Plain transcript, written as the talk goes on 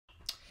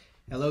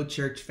Hello,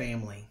 church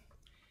family.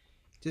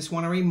 Just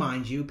want to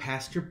remind you,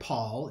 Pastor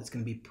Paul is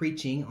going to be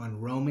preaching on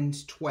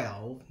Romans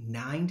 12,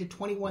 9 to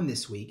 21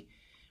 this week.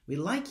 We'd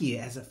like you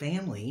as a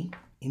family,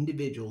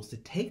 individuals, to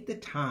take the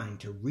time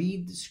to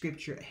read the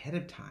scripture ahead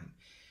of time,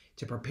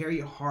 to prepare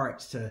your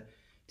hearts, to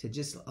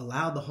just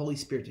allow the Holy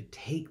Spirit to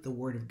take the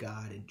Word of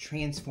God and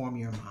transform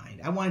your mind.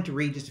 I wanted to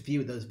read just a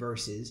few of those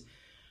verses.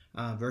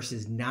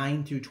 Verses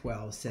 9 through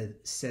 12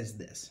 says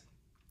this: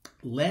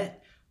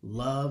 Let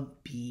love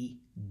be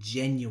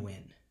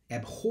genuine.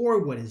 Abhor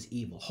what is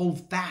evil.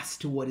 Hold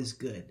fast to what is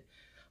good.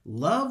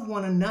 Love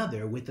one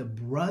another with a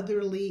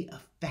brotherly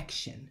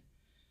affection.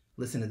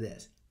 Listen to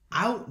this.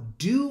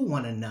 Outdo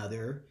one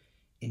another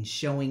in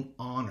showing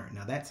honor.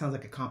 Now that sounds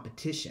like a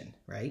competition,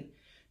 right?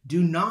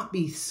 Do not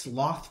be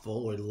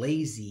slothful or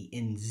lazy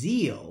in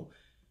zeal,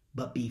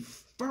 but be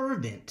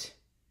fervent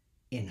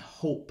in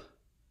hope,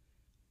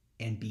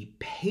 and be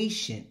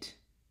patient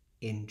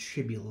in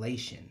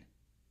tribulation.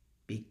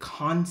 Be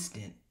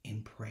constant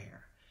in prayer.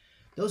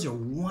 Those are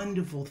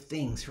wonderful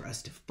things for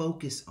us to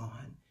focus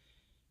on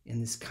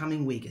in this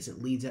coming week as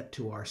it leads up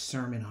to our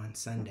sermon on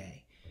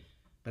Sunday.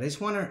 But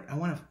I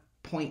want to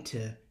point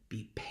to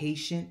be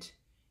patient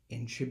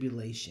in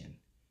tribulation.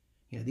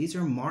 You know, these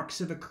are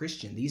marks of a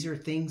Christian. These are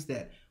things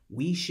that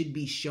we should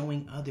be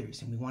showing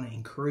others, and we want to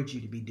encourage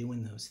you to be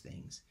doing those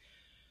things.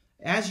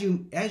 As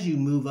you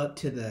move up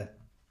to the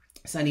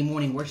Sunday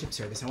morning worship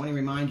service, I want to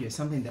remind you of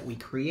something that we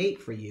create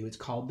for you. It's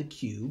called the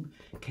Cube: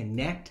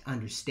 Connect,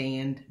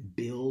 Understand,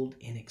 Build,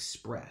 and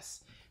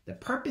Express. The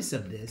purpose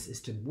of this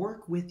is to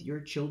work with your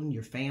children,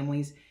 your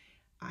families.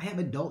 I have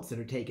adults that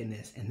are taking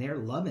this and they're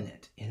loving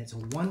it. And it's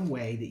one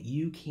way that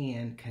you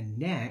can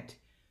connect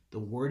the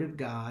Word of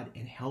God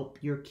and help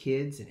your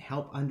kids and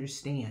help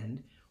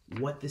understand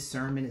what the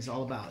sermon is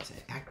all about. It's an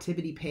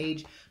activity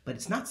page, but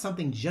it's not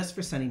something just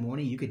for Sunday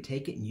morning. You could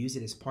take it and use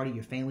it as part of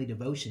your family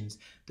devotions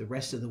the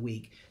rest of the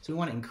week. So we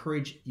want to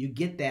encourage you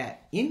get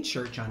that in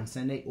church on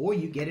Sunday, or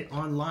you get it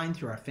online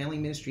through our family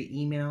ministry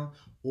email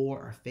or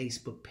our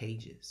Facebook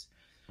pages.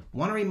 I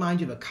want to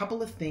remind you of a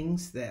couple of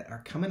things that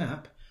are coming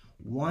up.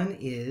 One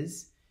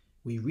is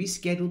we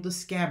rescheduled the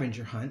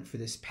scavenger hunt for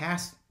this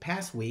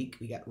past week.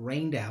 We got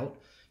rained out,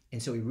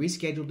 and so we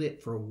rescheduled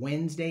it for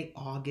Wednesday,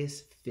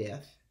 August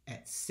 5th.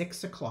 At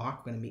 6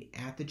 o'clock. We're going to be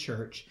at the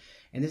church.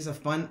 And this is a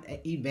fun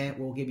event.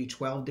 We'll give you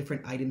 12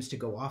 different items to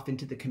go off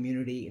into the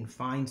community and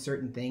find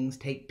certain things.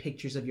 Take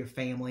pictures of your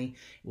family.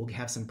 We'll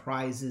have some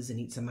prizes and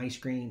eat some ice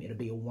cream. It'll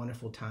be a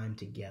wonderful time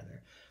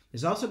together.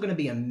 There's also going to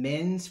be a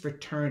men's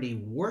fraternity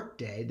work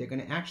day. They're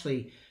going to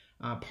actually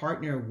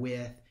partner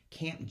with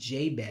Camp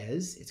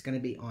Jabez. It's going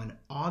to be on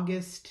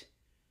August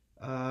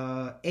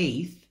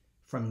 8th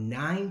from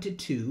 9 to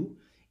 2.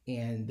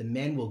 And the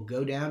men will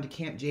go down to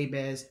Camp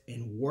Jabez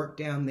and work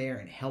down there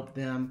and help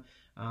them.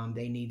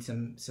 They need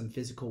some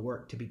physical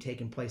work to be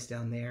taking place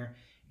down there.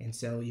 And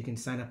so you can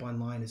sign up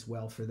online as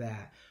well for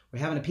that. We're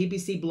having a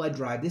PPC blood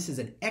drive. This is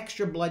an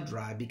extra blood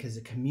drive because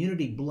the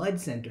Community Blood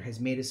Center has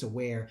made us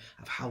aware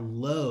of how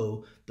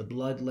low the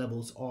blood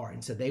levels are.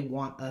 And so they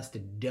want us to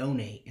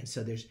donate. And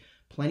so there's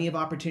plenty of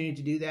opportunity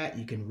to do that.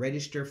 You can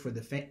register for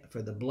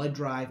the blood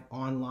drive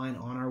online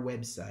on our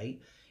website.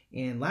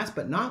 And last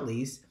but not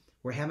least,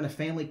 we're having a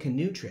family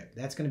canoe trip.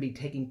 That's going to be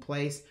taking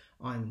place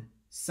on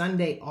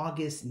Sunday,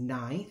 August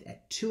 9th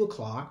at 2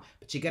 o'clock.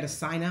 But you got to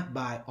sign up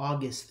by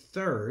August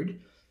 3rd.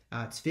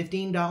 It's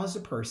 $15 a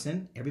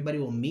person. Everybody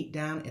will meet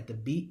down at the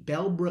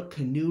Bellbrook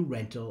Canoe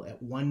Rental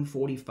at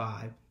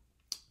 145.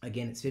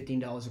 Again, it's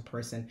 $15 a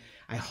person.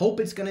 I hope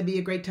it's going to be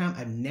a great time.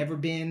 I've never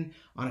been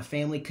on a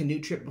family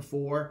canoe trip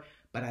before,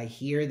 but I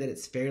hear that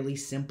it's fairly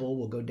simple.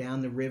 We'll go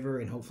down the river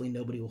and hopefully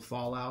nobody will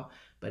fall out,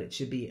 but it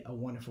should be a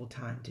wonderful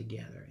time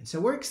together. And so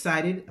we're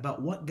excited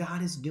about what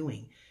God is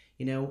doing.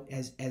 You know,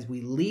 as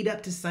we lead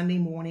up to Sunday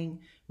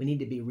morning, we need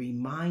to be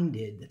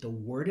reminded that the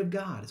Word of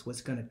God is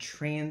what's going to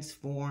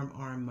transform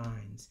our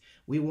minds.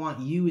 We want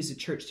you as a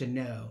church to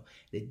know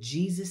that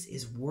Jesus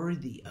is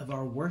worthy of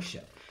our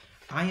worship.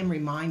 I am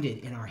reminded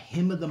in our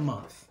hymn of the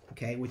month,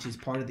 okay, which is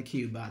part of the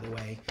Cube, by the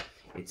way.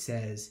 It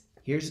says,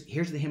 here's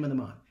the hymn of the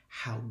month.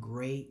 How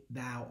great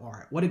thou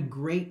art. What a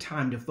great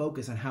time to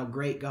focus on how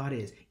great God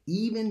is.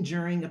 Even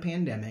during a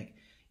pandemic,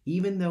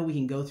 even though we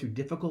can go through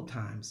difficult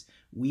times,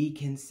 we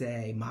can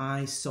say,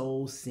 my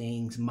soul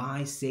sings,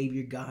 my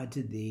Savior God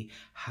to thee,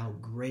 how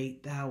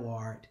great thou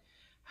art,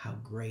 how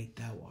great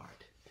thou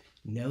art.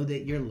 Know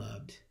that you're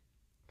loved.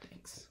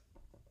 Thanks.